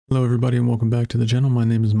Hello everybody and welcome back to the channel. My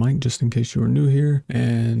name is Mike, just in case you are new here,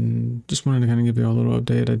 and just wanted to kind of give you all a little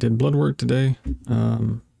update. I did blood work today,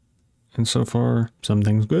 and so far some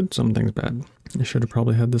things good, some things bad. I should have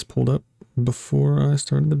probably had this pulled up before I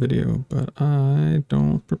started the video, but I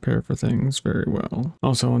don't prepare for things very well.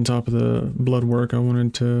 Also, on top of the blood work, I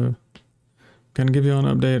wanted to kind of give you an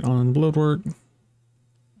update on blood work,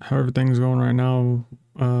 how everything's going right now,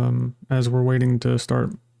 as we're waiting to start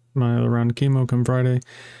my other round of chemo come Friday.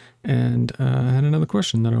 And I had another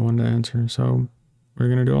question that I wanted to answer, so we're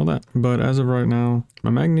going to do all that. But as of right now,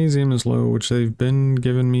 my magnesium is low, which they've been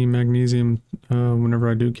giving me magnesium whenever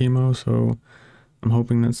I do chemo, so I'm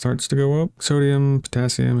hoping that starts to go up. Sodium,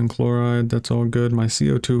 potassium, and chloride, that's all good. My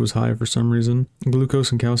CO2 was high for some reason.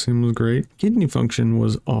 Glucose and calcium was great. Kidney function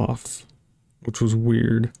was off, which was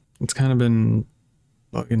weird. It's kind of been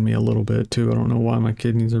bugging me a little bit too. I don't know why my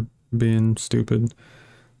kidneys are being stupid.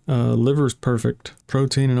 Liver's perfect.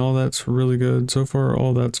 Protein and all that's really good. So far,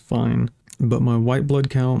 all that's fine. But my white blood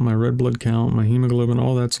count, my red blood count, my hemoglobin,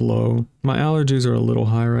 all that's low. My allergies are a little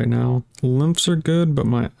high right now. Lymphs are good, but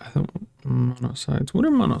monocytes. What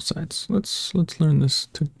are monocytes? Let's learn this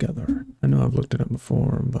together. I know I've looked it up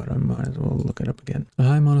before, but I might as well look it up again. A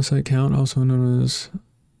high monocyte count, also known as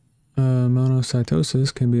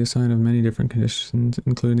monocytosis, can be a sign of many different conditions,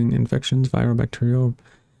 including infections, viral, bacterial,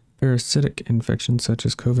 parasitic infections such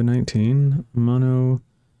as COVID-19,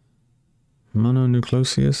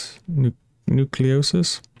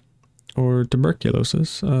 mononucleosis, or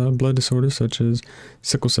tuberculosis, blood disorders such as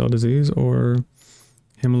sickle cell disease or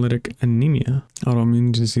hemolytic anemia,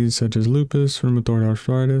 autoimmune disease such as lupus, rheumatoid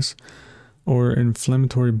arthritis, or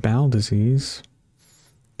inflammatory bowel disease,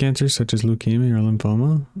 cancer such as leukemia or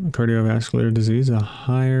lymphoma, cardiovascular disease. A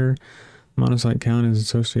higher monocyte count is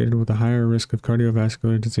associated with a higher risk of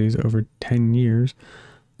cardiovascular disease over 10 years.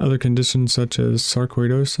 Other conditions such as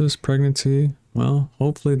sarcoidosis, pregnancy, well,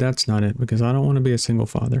 hopefully that's not it because I don't want to be a single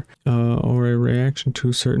father, or a reaction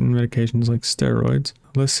to certain medications like steroids.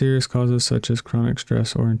 Less serious causes such as chronic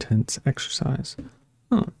stress or intense exercise.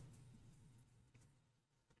 Oh.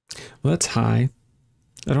 Well, that's high.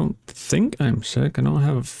 I don't think I'm sick. I don't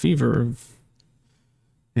have a fever of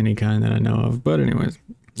any kind that I know of. But anyways,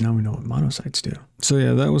 now we know what monocytes do. So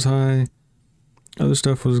yeah, that was high. Other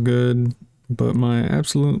stuff was good, but my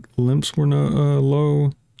absolute lymphs were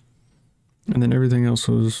low. And then everything else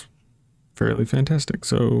was fairly fantastic.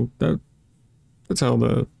 So that's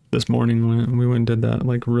how this morning went. We went and did that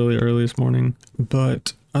like really early this morning.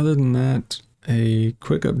 But other than that, a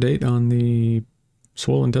quick update on the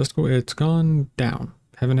swollen testicle. It's gone down.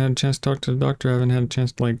 Haven't had a chance to talk to the doctor. Haven't had a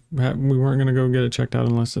chance to we weren't going to go get it checked out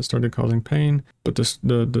unless it started causing pain. But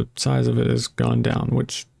the size of it has gone down,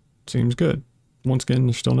 which seems good. Once again,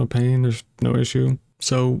 there's still no pain. There's no issue.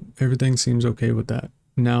 So everything seems okay with that.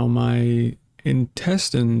 Now my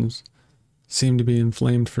intestines seem to be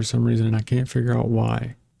inflamed for some reason, and I can't figure out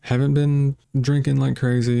why. Haven't been drinking like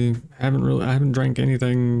crazy. I haven't drank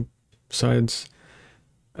anything besides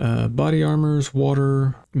body armors,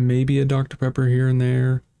 water, maybe a Dr. Pepper here and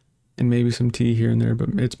there, and maybe some tea here and there, but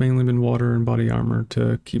it's mainly been water and body armor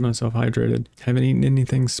to keep myself hydrated. Haven't eaten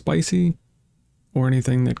anything spicy or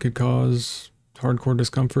anything that could cause hardcore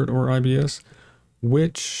discomfort or IBS,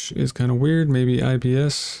 which is kind of weird. Maybe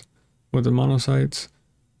IBS with the monocytes.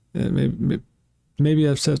 Maybe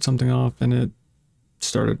I've set something off and it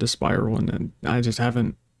started to spiral, and I just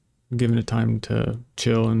haven't given it time to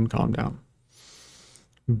chill and calm down.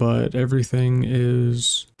 But everything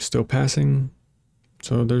is still passing.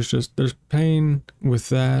 So there's pain with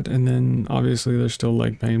that, and then obviously there's still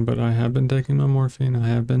leg pain, but I have been taking my morphine.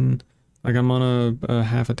 I'm on a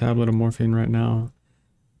half a tablet of morphine right now.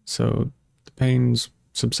 So the pain's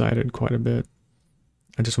subsided quite a bit.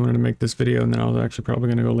 I just wanted to make this video, and then I was actually probably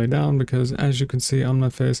going to go lay down because, as you can see on my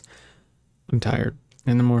face, I'm tired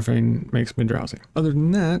and the morphine makes me drowsy. Other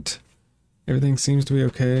than that, everything seems to be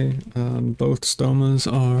okay. Both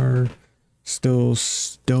stomas are still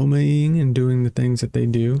stomaing and doing the things that they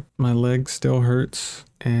do. My leg still hurts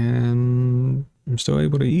and I'm still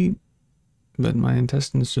able to eat, but my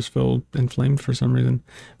intestines just feel inflamed for some reason.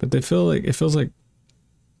 But it feels like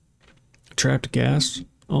trapped gas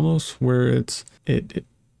almost, where it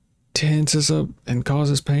tenses up and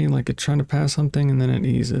causes pain, like it's trying to pass something, and then it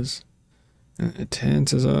eases. And it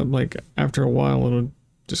tenses up, like after a while it'll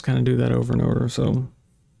just kind of do that over and over. So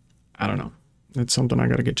I don't know. It's something I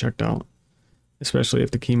got to get checked out, especially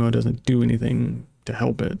if the chemo doesn't do anything to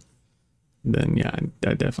help it. Then yeah,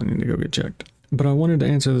 I definitely need to go get checked. But I wanted to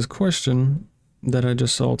answer this question that I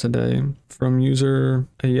just saw today from user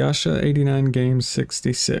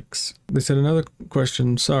Ayasha89Games66. They said, another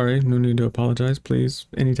question. Sorry, no need to apologize. Please,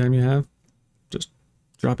 anytime you have, just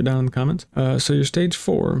drop it down in the comments. So you're stage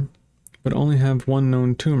 4, but only have one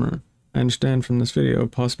known tumor. I understand from this video,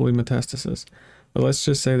 possibly metastasis. But let's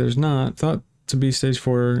just say there's not. Thought to be stage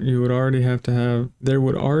 4, there would already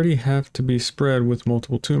have to be spread with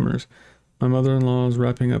multiple tumors. My mother-in-law is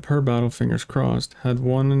wrapping up her battle, fingers crossed. Had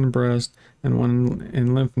one in the breast and one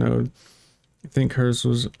in lymph node. I think hers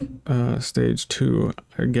was stage 2,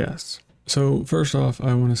 I guess. So first off,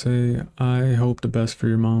 I want to say I hope the best for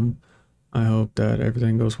your mom. I hope that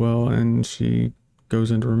everything goes well and she goes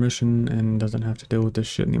into remission and doesn't have to deal with this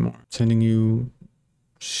shit anymore. Sending you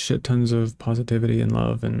shit tons of positivity and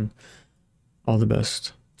love and all the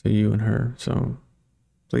best to you and her. So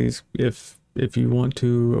please, if you want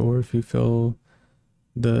to, or if you feel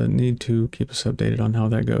the need to, keep us updated on how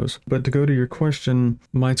that goes. But to go to your question,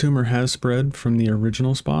 my tumor has spread from the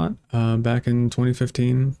original spot back in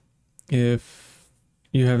 2015. If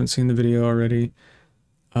you haven't seen the video already,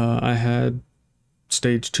 I had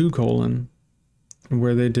stage 2 colon,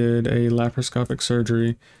 where they did a laparoscopic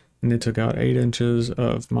surgery and they took out 8 inches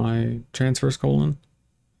of my transverse colon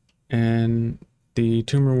and the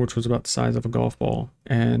tumor, which was about the size of a golf ball.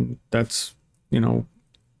 And that's, you know,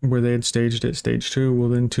 where they had staged it, stage 2. Well,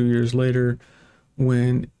 then 2 years later,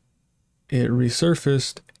 when it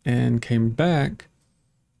resurfaced and came back,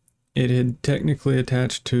 it had technically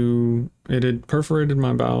attached to, it had perforated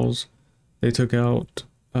my bowels. They took out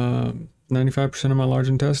 95% of my large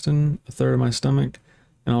intestine, a third of my stomach,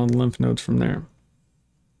 and all the lymph nodes from there.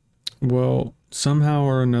 Well, somehow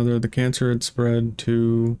or another, the cancer had spread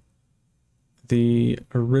to the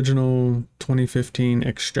original 2015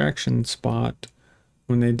 extraction spot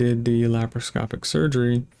when they did the laparoscopic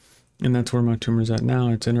surgery, and that's where my tumor's at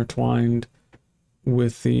now. It's intertwined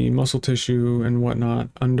with the muscle tissue and whatnot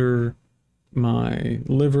under my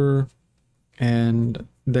liver, and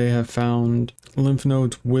they have found lymph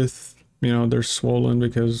nodes with, you know, they're swollen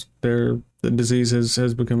because the disease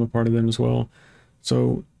has become a part of them as well.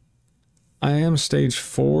 So I am stage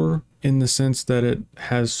 4 in the sense that it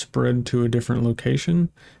has spread to a different location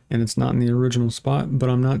and it's not in the original spot, but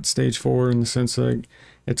I'm not stage 4 in the sense that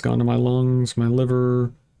it's gone to my lungs, my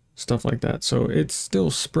liver, stuff like that. So it's still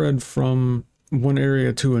spread from one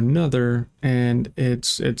area to another, and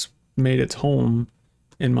it's made its home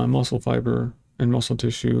in my muscle fiber and muscle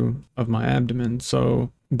tissue of my abdomen.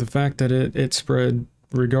 So the fact that it spread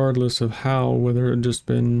regardless of how, whether it just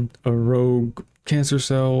been a rogue cancer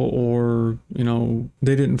cell or, you know,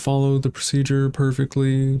 they didn't follow the procedure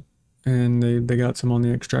perfectly and they got some on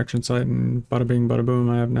the extraction site and bada bing bada boom,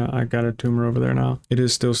 I got a tumor over there now. It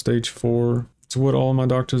is still stage 4. It's what all my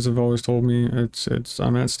doctors have always told me.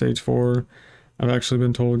 I'm at stage 4. I've actually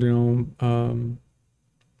been told, you know,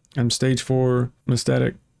 I'm stage 4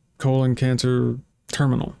 metastatic colon cancer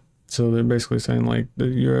terminal. So they're basically saying like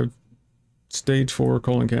you have stage 4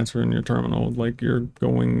 colon cancer and you're terminal, like you're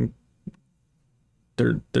going,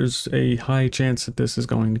 there's a high chance that this is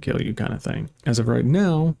going to kill you, kind of thing. As of right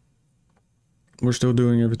now, we're still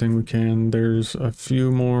doing everything we can. There's a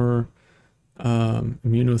few more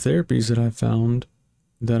immunotherapies that I've found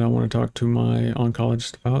that I want to talk to my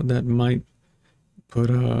oncologist about that might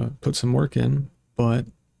put some work in, but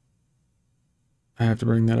I have to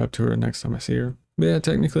bring that up to her next time I see her. But yeah,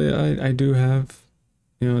 technically I do have,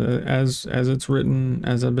 you know, as it's written,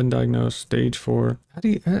 as I've been diagnosed, stage 4. How do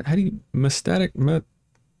you metastatic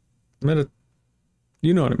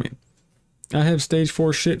you know what I mean? I have stage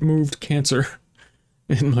 4 shit moved cancer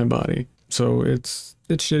in my body. So it's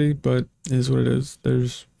shitty, but it is what it is.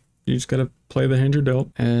 You just gotta play the hand you're dealt,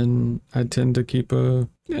 and I tend to keep a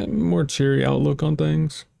more cheery outlook on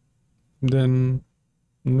things than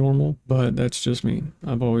normal, but that's just me.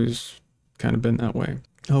 I've always kind of been that way.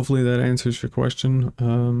 Hopefully that answers your question.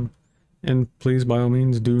 And please, by all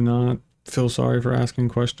means, do not feel sorry for asking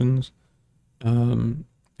questions.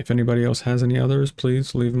 If anybody else has any others,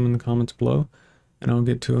 please leave them in the comments below and I'll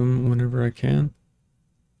get to them whenever I can.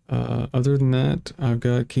 Other than that, I've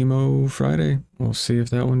got chemo Friday. We'll see if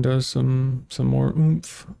that one does some more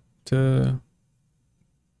oomph to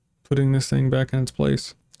putting this thing back in its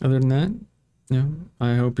place. Other than that, yeah,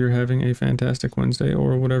 I hope you're having a fantastic Wednesday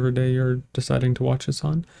or whatever day you're deciding to watch this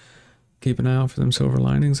on. Keep an eye out for them silver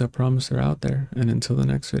linings. I promise they're out there. And until the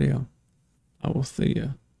next video, I will see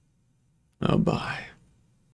you. Oh, bye.